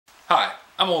Hi,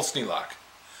 I'm Old Sneelock.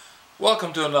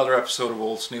 Welcome to another episode of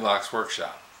Old Sneelock's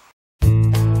Workshop.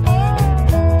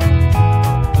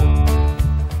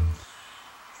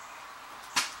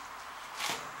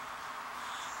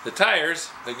 The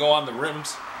tires that go on the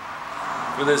rims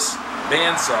for this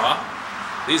bandsaw,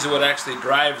 these are what actually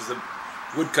drives the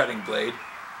wood cutting blade.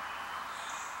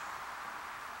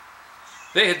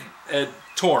 They had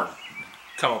torn,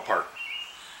 come apart.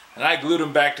 And I glued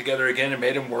them back together again and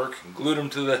made them work, and glued them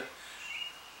to the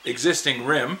existing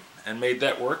rim and made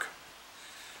that work.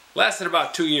 Lasted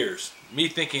about 2 years, me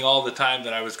thinking all the time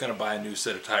that I was going to buy a new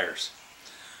set of tires.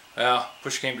 Well,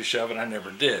 push came to shove and I never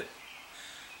did.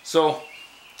 So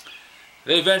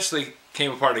they eventually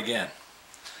came apart again.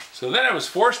 So then I was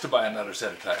forced to buy another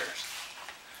set of tires.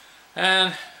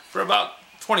 And for about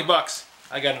 20 bucks,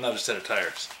 I got another set of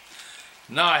tires.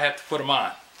 Now I have to put them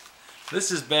on.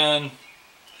 This has been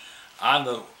on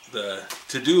the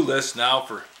to-do list now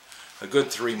for a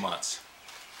good 3 months.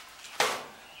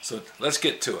 So let's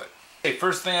get to it. Okay,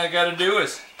 first thing I got to do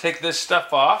is take this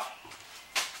stuff off.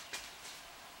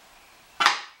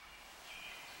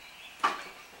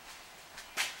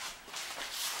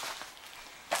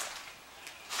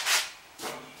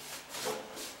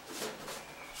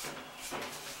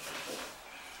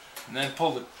 And then pull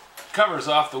the covers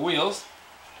off the wheels.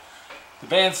 The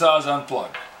bandsaw is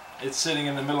unplugged. It's sitting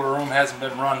in the middle of the room, hasn't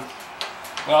been run,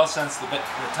 well, since the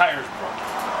tires broke.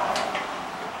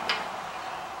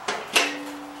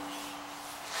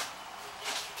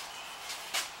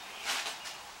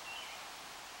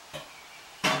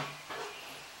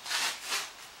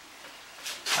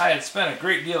 I had spent a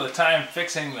great deal of time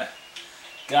fixing the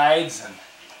guides and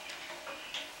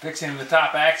fixing the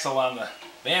top axle on the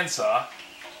bandsaw.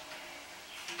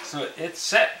 So it's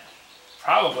set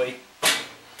probably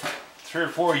 3 or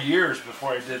 4 years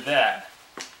before I did that.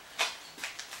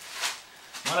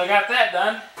 When I got that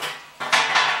done,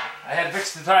 I had to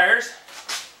fix the tires,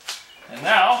 and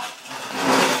now,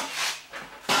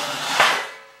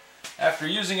 after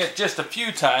using it just a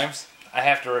few times, I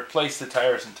have to replace the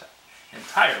tires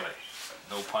entirely.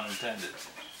 No pun intended.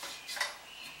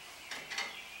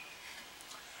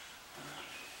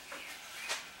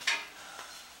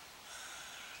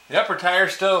 The upper tire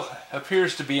still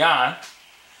appears to be on,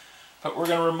 but we're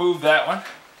going to remove that one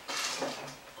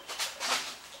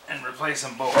and replace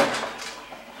them both.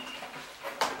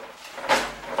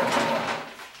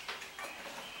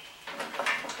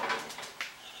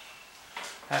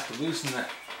 Have to loosen the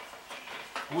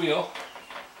wheel,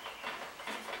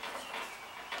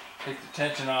 take the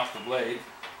tension off the blade.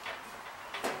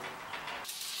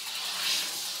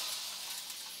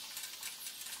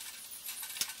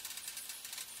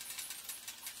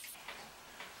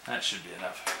 That should be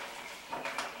enough.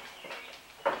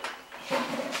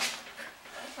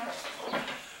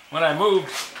 When I moved,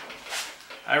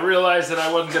 I realized that I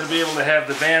wasn't going to be able to have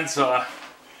the bandsaw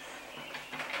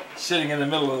sitting in the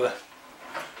middle of the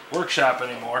workshop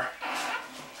anymore,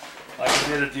 like I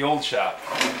did at the old shop.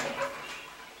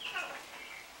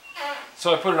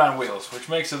 So I put it on wheels, which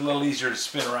makes it a little easier to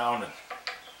spin around and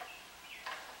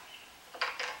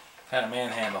kind of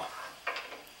manhandle.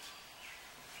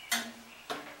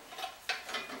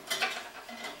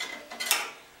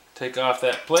 Take off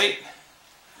that plate,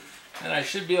 and I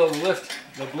should be able to lift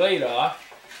the blade off.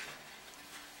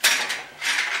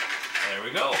 There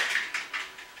we go.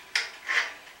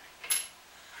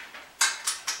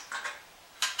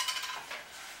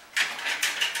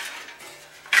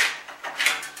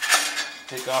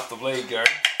 Take off the blade guard.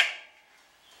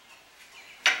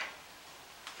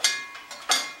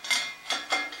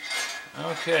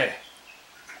 Okay.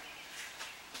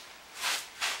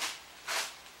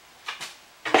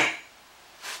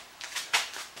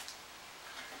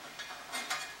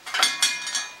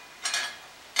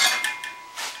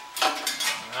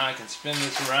 Now I can spin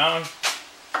this around.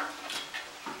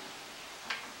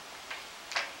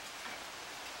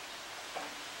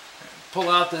 Pull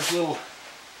out this little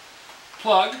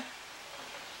plug.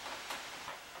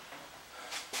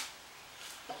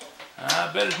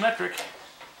 I bet it's metric.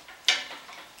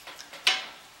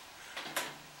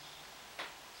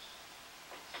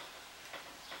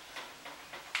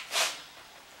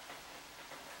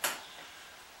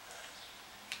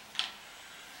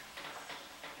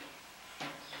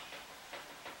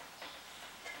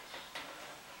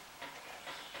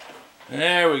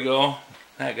 There we go.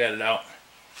 That got it out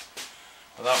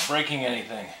without breaking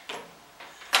anything.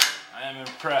 I am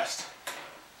impressed.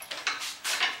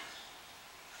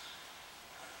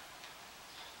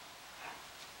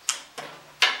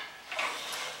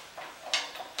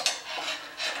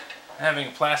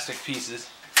 Having plastic pieces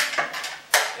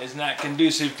is not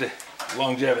conducive to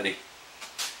longevity.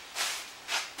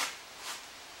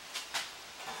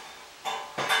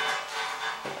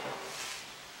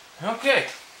 Okay,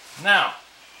 now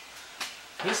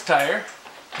this tire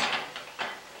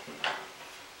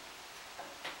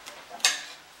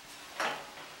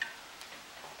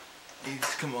needs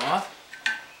to come off.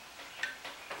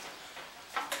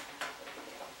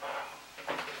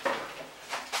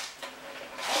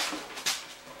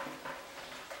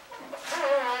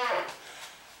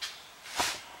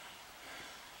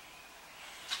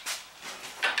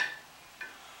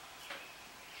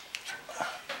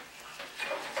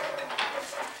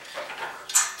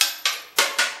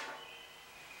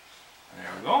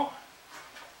 Go.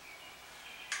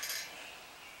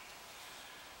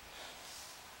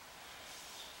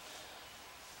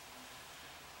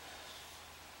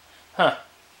 Huh.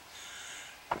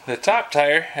 The top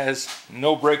tire has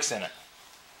no brakes in it.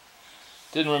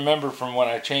 Didn't remember from when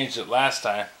I changed it last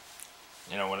time,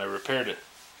 you know, when I repaired it.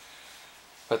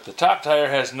 But the top tire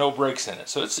has no brakes in it,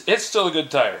 so it's still a good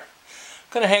tire.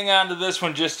 I'm going to hang on to this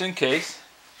one just in case.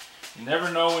 You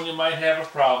never know when you might have a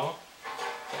problem.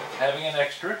 Having an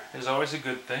extra is always a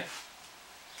good thing.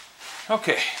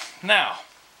 Okay, now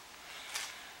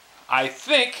I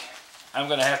think I'm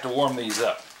going to have to warm these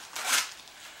up.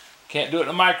 Can't do it in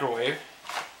a microwave.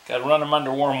 Got to run them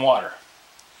under warm water.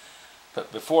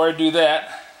 But before I do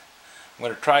that, I'm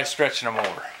going to try stretching them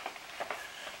over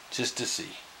just to see.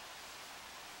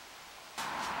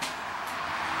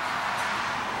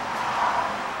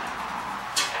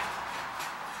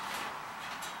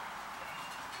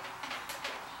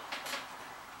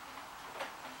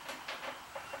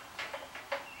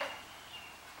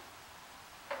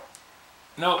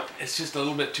 No, it's just a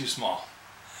little bit too small.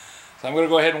 So I'm going to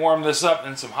go ahead and warm this up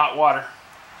in some hot water.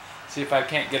 See if I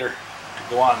can't get her to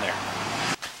go on there.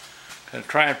 I'm going to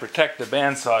try and protect the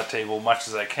bandsaw table as much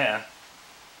as I can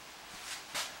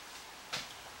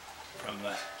from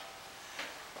the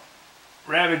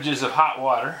ravages of hot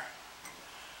water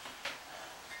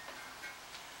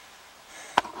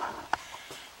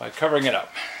by covering it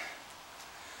up.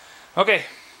 Okay,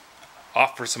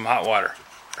 off for some hot water.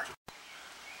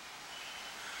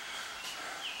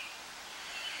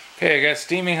 Okay, I got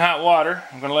steaming hot water.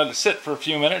 I'm going to let it sit for a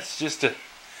few minutes just to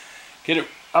get it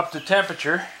up to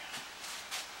temperature.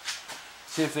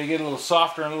 See if they get a little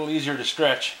softer and a little easier to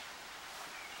stretch.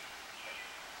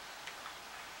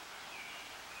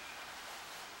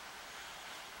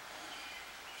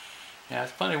 Yeah,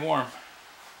 it's plenty warm.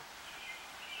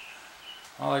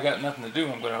 Well, I got nothing to do.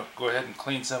 I'm going to go ahead and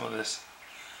clean some of this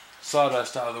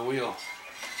sawdust out of the wheel.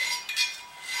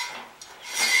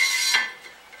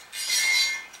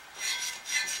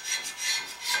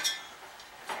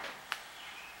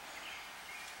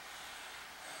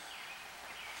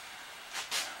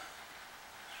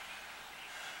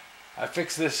 I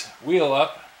fixed this wheel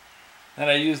up, then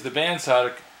I used the bandsaw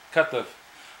to cut the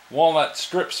walnut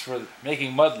strips for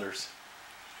making muddlers.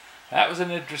 That was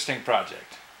an interesting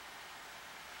project.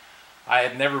 I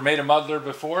had never made a muddler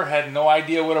before, had no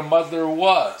idea what a muddler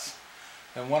was.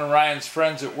 And one of Ryan's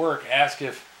friends at work asked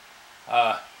if,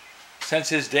 since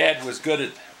his dad was good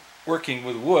at working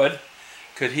with wood,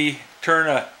 could he turn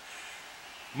a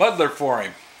muddler for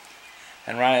him?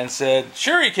 And Ryan said,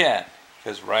 sure he can,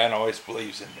 because Ryan always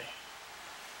believes in me.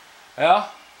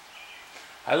 Well,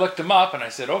 I looked him up and I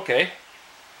said, okay.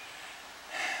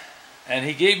 And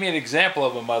he gave me an example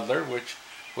of a muddler, which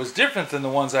was different than the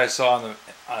ones I saw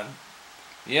on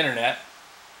the internet.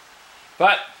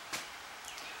 But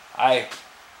I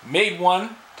made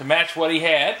one to match what he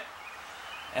had,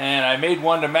 and I made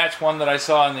one to match one that I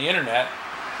saw on the internet.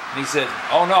 And he said,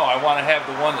 oh no, I want to have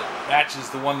the one that matches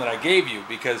the one that I gave you,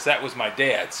 because that was my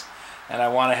dad's. And I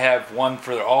want to have one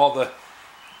for all the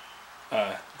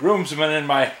groomsmen in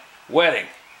my wedding.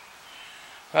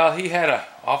 Well, he had an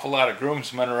awful lot of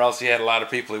groomsmen, or else he had a lot of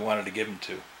people he wanted to give them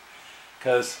to.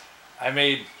 Because I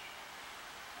made,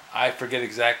 I forget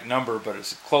exact number, but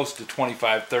it's close to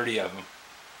 25, 30 of them.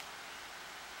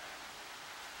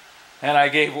 And I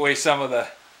gave away some of the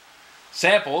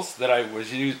samples that I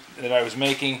was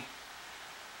making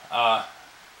to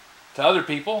other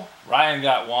people. Ryan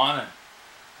got one, and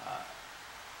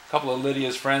a couple of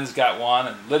Lydia's friends got one,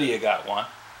 and Lydia got one.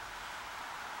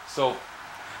 So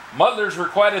muddlers were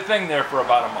quite a thing there for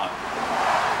about a month,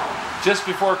 just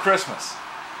before Christmas.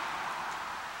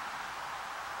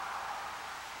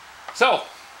 So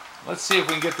let's see if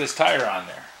we can get this tire on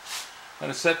there. I'm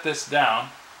going to set this down,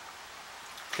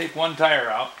 take one tire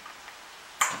out,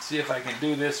 and see if I can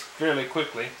do this fairly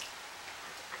quickly.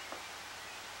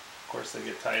 Of course, they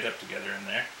get tied up together in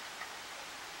there.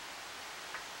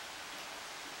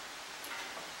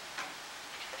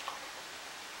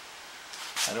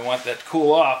 I don't want that to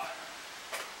cool off.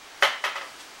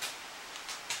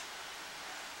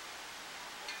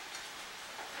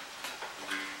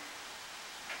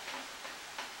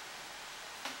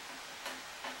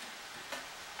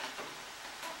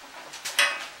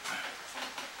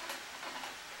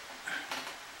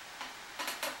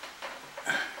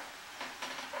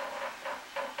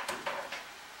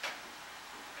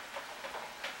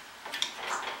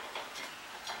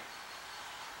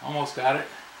 Almost got it.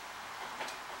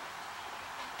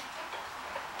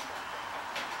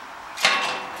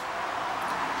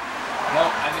 No,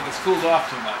 I think it's cooled off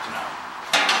too much now.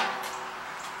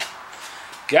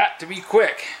 Got to be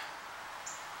quick.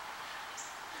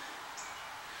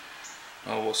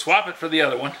 Oh, we'll swap it for the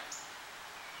other one.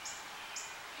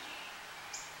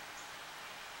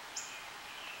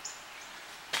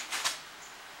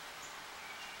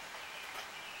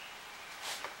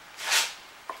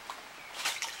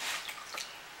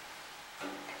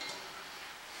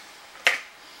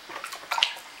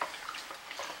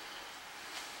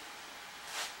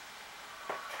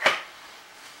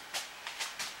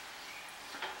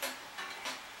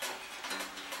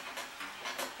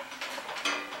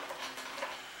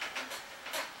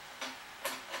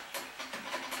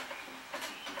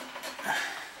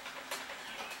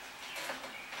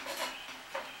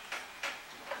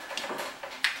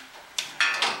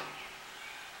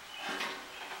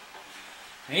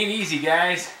 Ain't easy,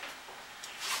 guys.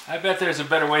 I bet there's a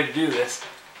better way to do this.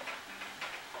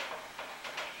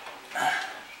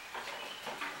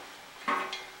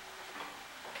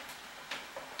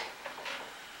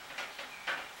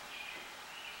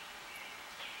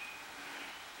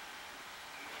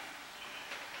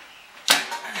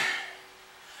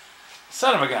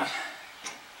 Son of a gun.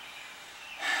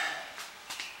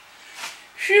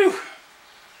 Phew.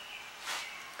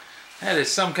 That is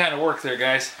some kind of work there,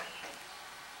 guys.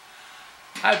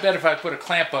 I bet if I put a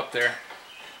clamp up there,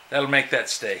 that'll make that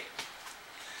stay.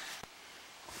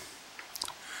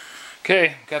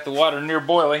 Okay, got the water near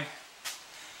boiling.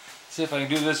 See if I can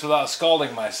do this without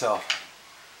scalding myself.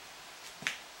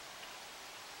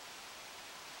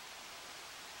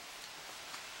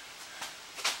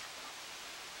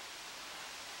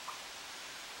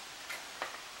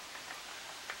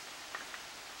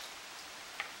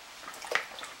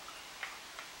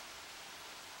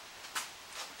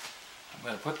 I'm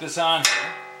going to put this on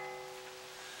here,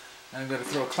 and I'm going to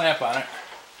throw a clamp on it.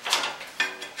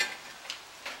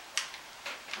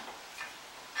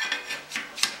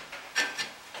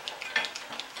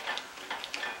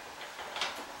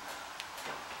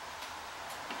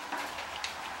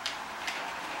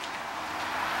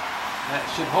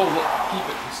 That should hold it, keep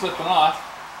it from slipping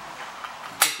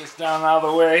off. Get this down out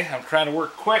of the way. I'm trying to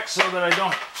work quick so that I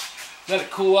don't let it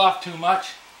cool off too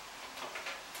much.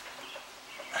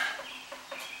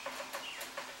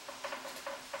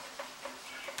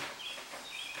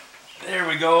 There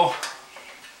we go.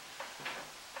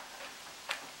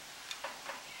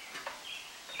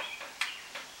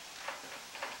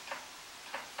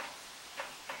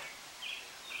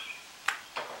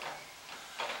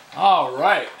 All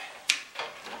right.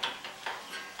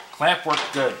 Clamp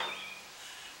worked good.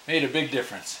 Made a big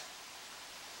difference.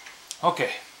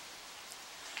 Okay.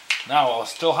 Now while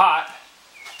it's still hot,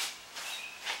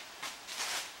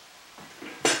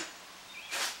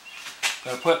 I'm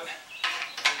going to put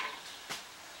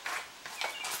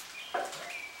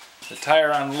the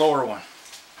tire on the lower one.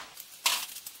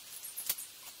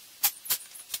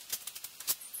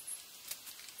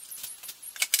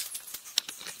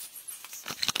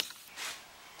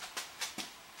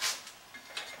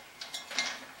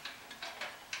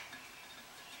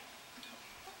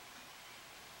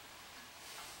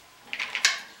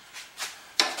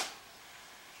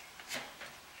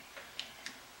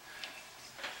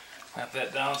 Clamp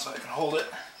that down so I can hold it.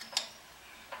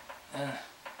 And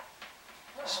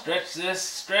stretch this,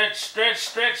 stretch, stretch,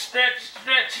 stretch, stretch,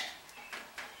 stretch.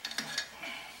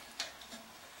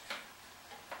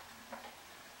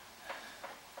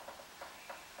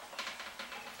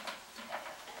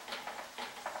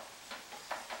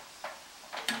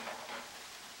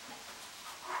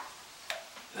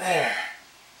 There.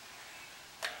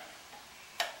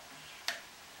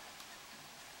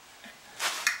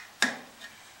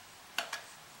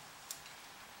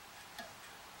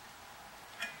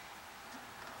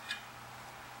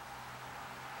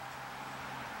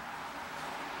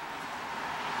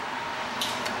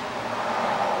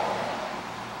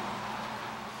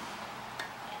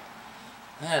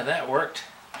 Yeah, that worked.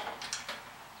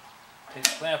 Take the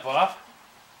clamp off.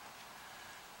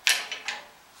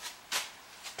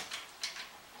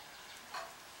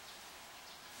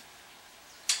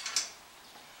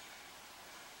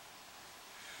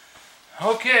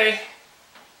 Okay.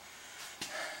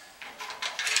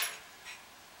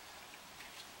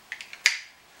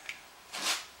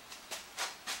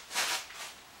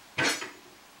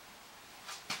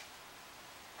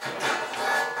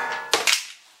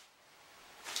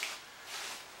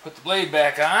 Put the blade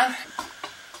back on.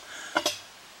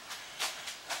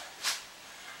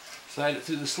 Slide it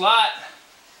through the slot.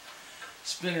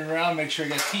 Spin it around, make sure I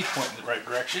got teeth pointing in the right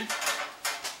direction.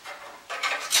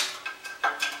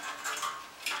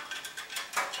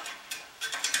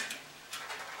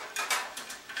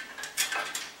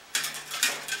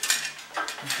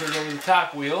 Put it over the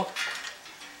top wheel.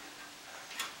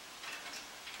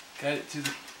 Guide it to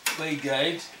the blade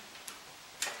guides.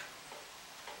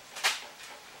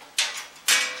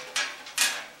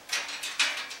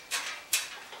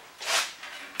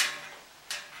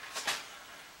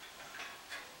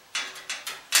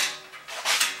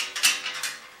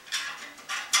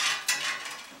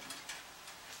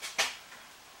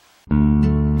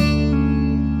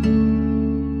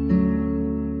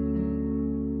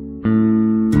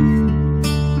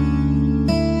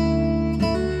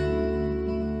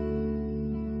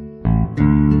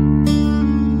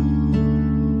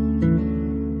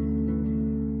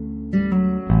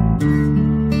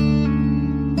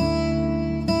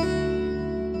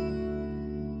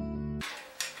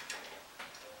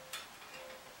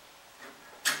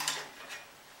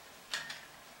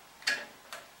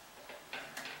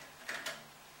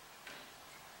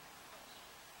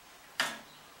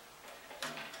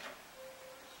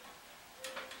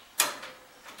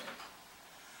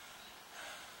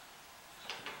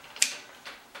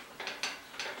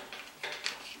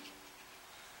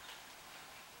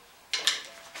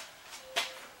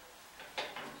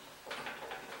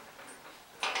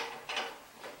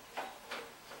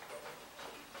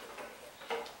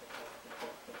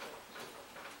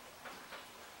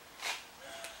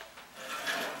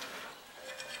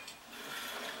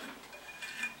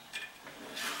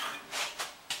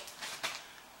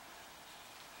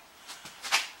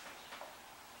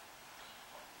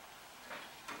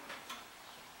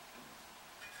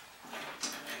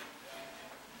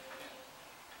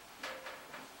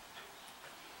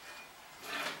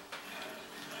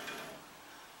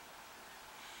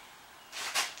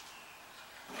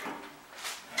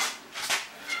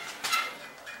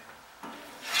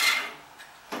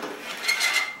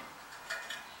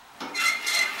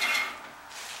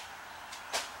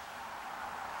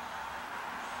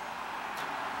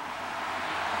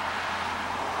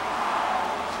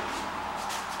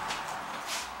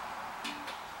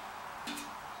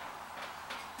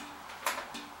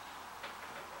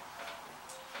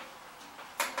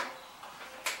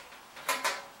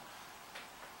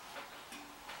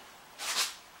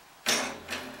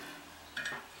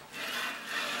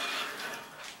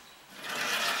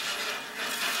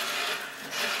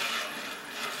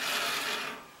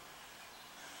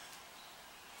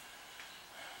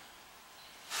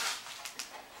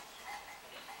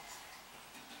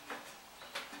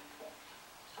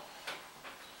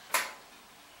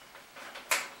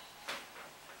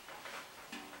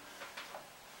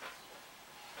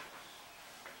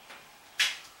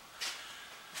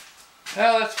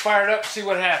 Well, let's fire it up and see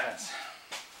what happens.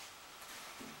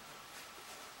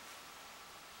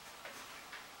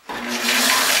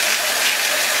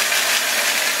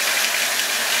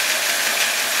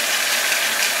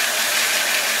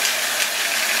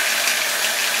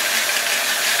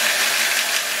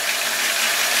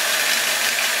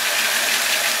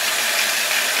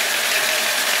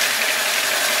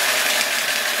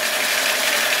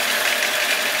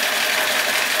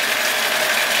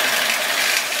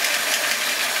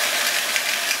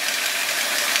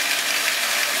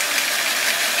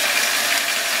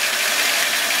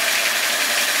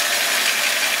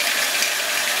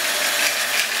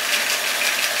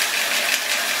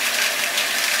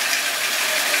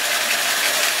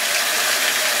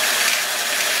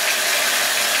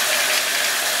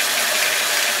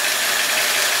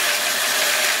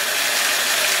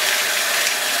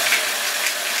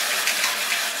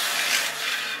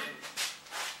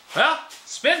 Well,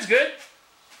 spins good.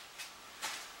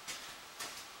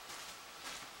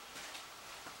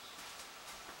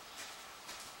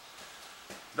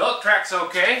 Belt track's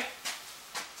okay.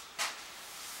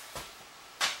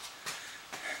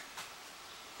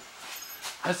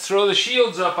 Let's throw the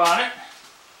shields up on it.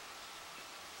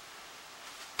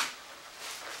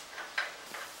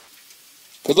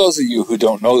 For those of you who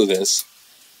don't know this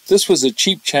was a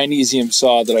cheap Chinesium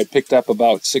saw that I picked up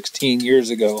about 16 years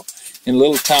ago in a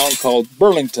little town called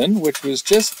Burlington, which was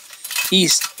just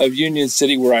east of Union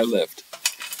City where I lived.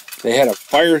 They had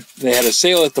a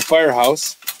sale at the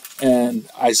firehouse, and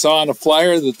I saw on a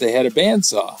flyer that they had a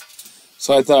bandsaw.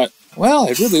 So I thought, well,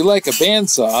 I'd really like a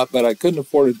bandsaw, but I couldn't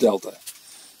afford a Delta.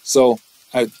 So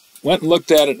I went and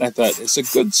looked at it, and I thought, it's a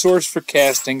good source for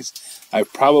castings. I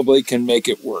probably can make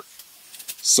it work.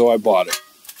 So I bought it.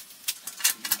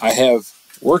 I have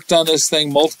worked on this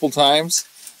thing multiple times,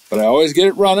 but I always get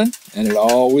it running, and it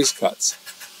always cuts.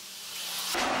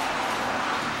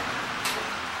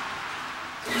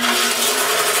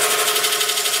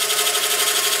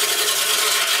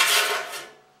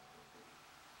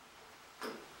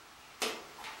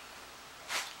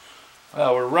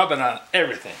 Well, we're rubbing on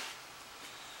everything.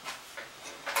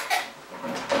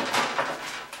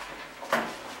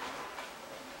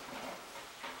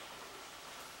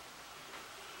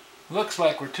 Looks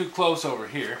like we're too close over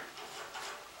here.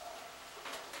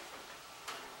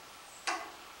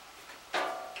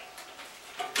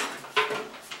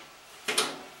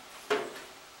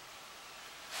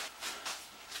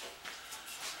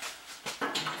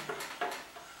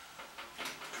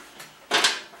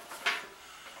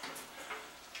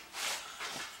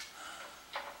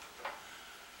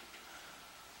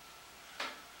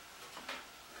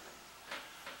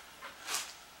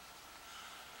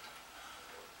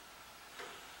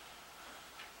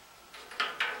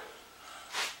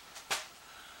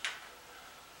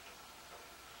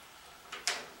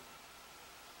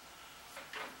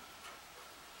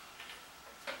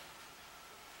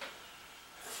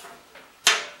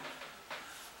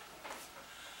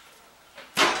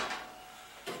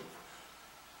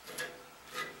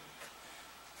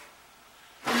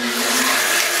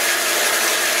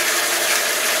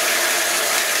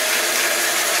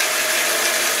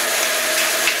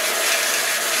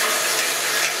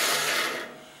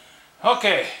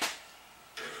 Okay,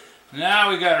 now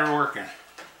we got her working.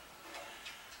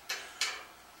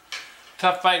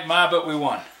 Tough fight, Ma, but we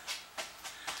won.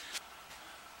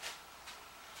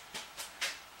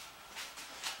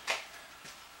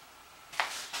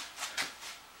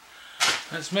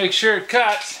 Let's make sure it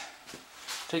cuts.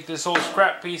 Take this old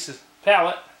scrap piece of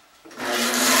pallet.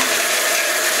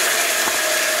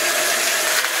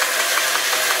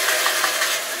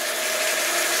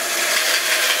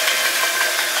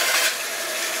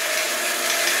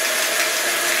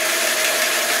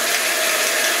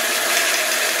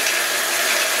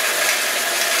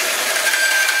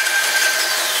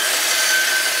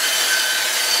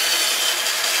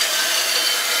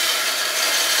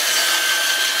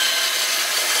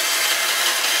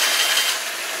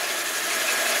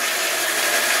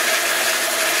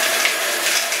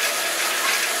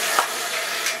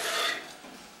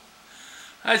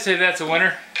 I'd say that's a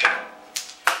winner.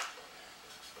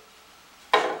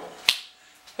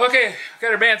 Okay,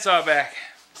 got our bandsaw back.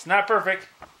 It's not perfect,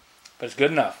 but it's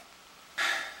good enough.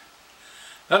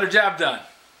 Another job done.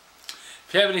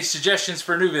 If you have any suggestions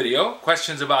for a new video,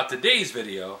 questions about today's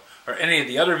video, or any of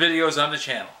the other videos on the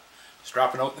channel, just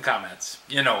drop a note in the comments.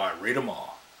 You know I read them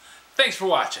all. Thanks for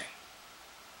watching.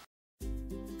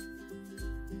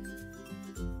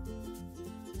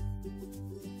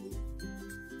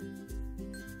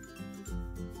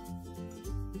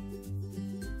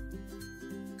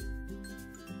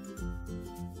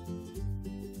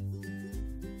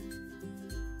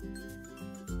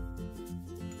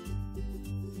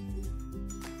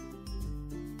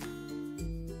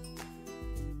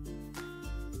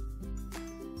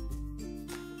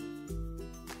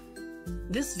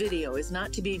 This video is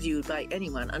not to be viewed by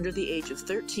anyone under the age of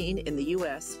 13 in the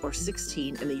U.S. or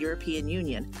 16 in the European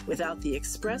Union without the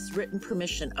express written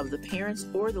permission of the parents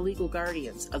or the legal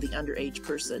guardians of the underage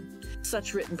person.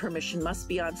 Such written permission must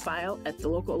be on file at the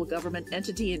local government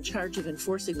entity in charge of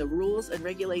enforcing the rules and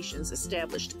regulations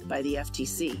established by the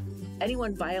FTC.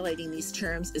 Anyone violating these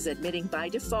terms is admitting by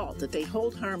default that they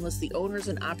hold harmless the owners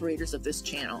and operators of this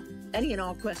channel. Any and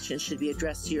all questions should be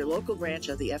addressed to your local branch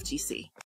of the FTC.